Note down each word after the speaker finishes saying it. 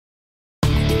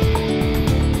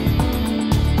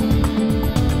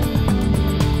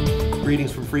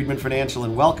greetings from Freedman Financial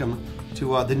and welcome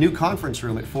to the new conference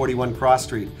room at 41 Cross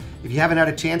Street. If you haven't had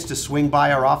a chance to swing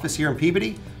by our office here in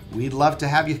Peabody, we'd love to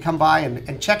have you come by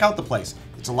and check out the place.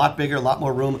 It's a lot bigger, a lot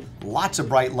more room, lots of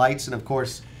bright lights, and of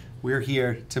course, we're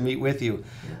here to meet with you.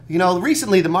 You know,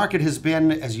 recently the market has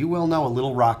been, as you well know, a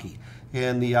little rocky,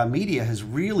 and the media has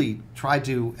really tried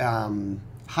to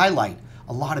highlight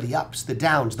a lot of the ups, the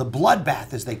downs, the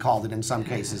bloodbath, as they called it in some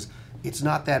cases. It's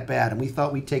not that bad, and we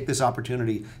thought we'd take this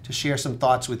opportunity to share some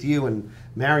thoughts with you. And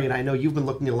Marion, I know you've been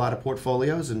looking at a lot of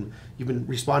portfolios and you've been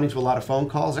responding to a lot of phone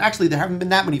calls. Actually, there haven't been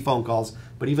that many phone calls,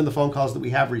 but even the phone calls that we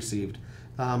have received.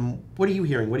 What are you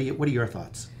hearing? What are your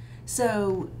thoughts?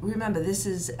 So remember, this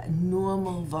is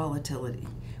normal volatility.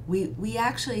 We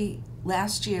actually,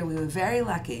 last year, we were very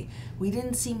lucky. We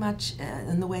didn't see much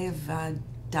in the way of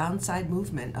downside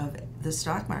movement of the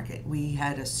stock market. We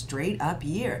had a straight up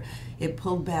year. It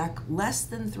pulled back less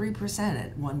than 3%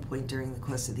 at one point during the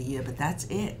course of the year, but that's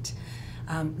it.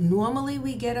 Normally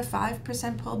we get a 5%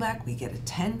 pullback, we get a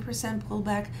 10%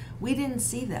 pullback. We didn't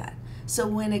see that. So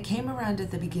when it came around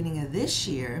at the beginning of this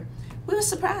year, we were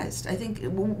surprised. I think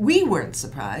we weren't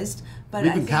surprised, but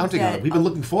we've been counting on it. We've been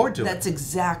looking forward to it. That's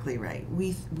exactly right.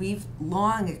 We've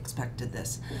long expected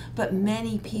this, but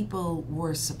many people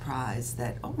were surprised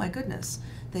that, oh my goodness,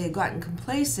 they had gotten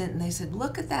complacent and they said,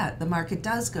 look at that, the market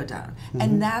does go down.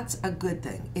 And that's a good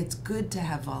thing. It's good to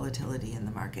have volatility in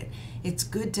the market. It's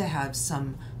good to have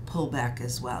some pullback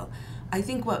as well. I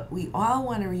think what we all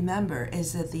want to remember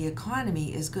is that the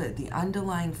economy is good, the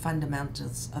underlying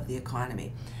fundamentals of the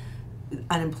economy.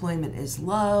 Unemployment is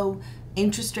low,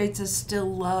 interest rates are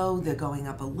still low, they're going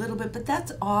up a little bit, but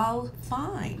that's all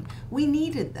fine. We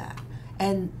needed that.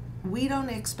 And we don't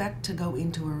expect to go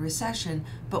into a recession,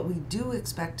 but we do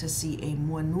expect to see a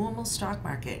more normal stock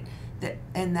market,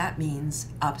 and that means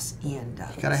ups and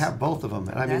downs. You gotta have both of them.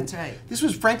 And That's right. This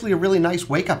was frankly a really nice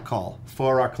wake-up call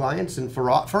for our clients and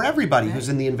for everybody who's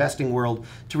in the investing world,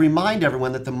 to remind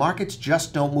everyone that the markets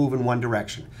just don't move in one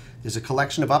direction. There's a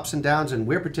collection of ups and downs, and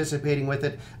we're participating with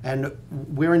it, and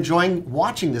we're enjoying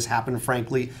watching this happen,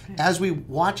 frankly, as we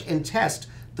watch and test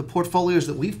the portfolios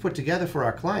that we've put together for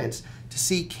our clients to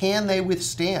see, can they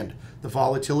withstand the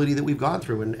volatility that we've gone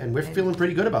through, and we're feeling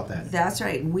pretty good about that. That's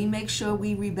right, and we make sure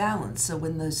we rebalance. So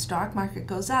when the stock market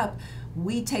goes up,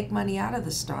 we take money out of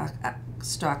the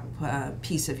stock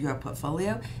piece of your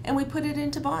portfolio and we put it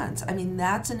into bonds. I mean,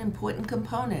 that's an important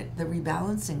component, the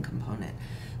rebalancing component,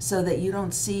 so that you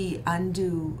don't see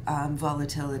undue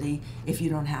volatility if you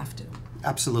don't have to.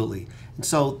 Absolutely. And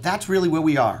so that's really where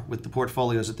we are with the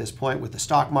portfolios at this point, with the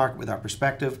stock market, with our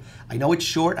perspective. I know it's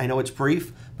short, I know it's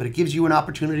brief, but it gives you an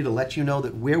opportunity to let you know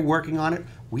that we're working on it.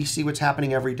 We see what's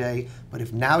happening every day. But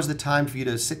if now's the time for you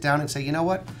to sit down and say, you know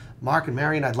what, Mark and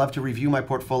Marion, I'd love to review my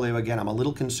portfolio again. I'm a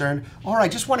little concerned, or I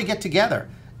just want to get together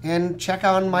and check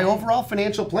on my overall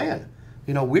financial plan.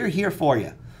 You know, we're here for you.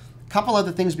 A couple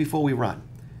other things before we run.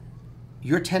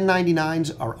 Your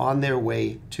 1099s are on their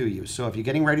way to you. So if you're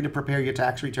getting ready to prepare your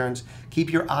tax returns,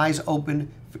 keep your eyes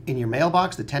open in your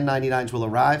mailbox. The 1099s will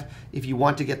arrive. If you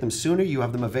want to get them sooner, you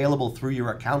have them available through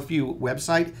your AccountView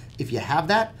website if you have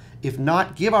that. If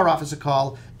not, give our office a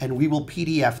call and we will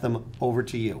PDF them over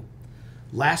to you.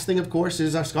 Last thing, of course,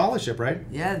 is our scholarship, right?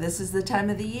 Yeah, this is the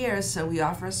time of the year, so we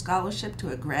offer a scholarship to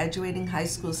a graduating high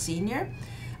school senior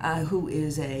who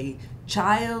is a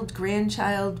child,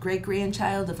 grandchild,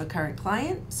 great-grandchild of a current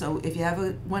client. So if you have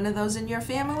one of those in your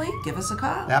family, give us a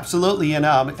call. Absolutely. And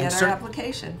get our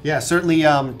application. Yeah, certainly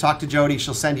talk to Jody.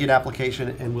 She'll send you an application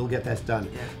and we'll get that done.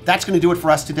 Yeah. That's going to do it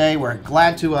for us today. We're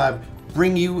glad to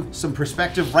bring you some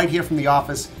perspective right here from the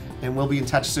office, and we'll be in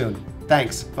touch soon.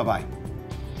 Thanks. Bye-bye.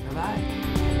 Bye-bye.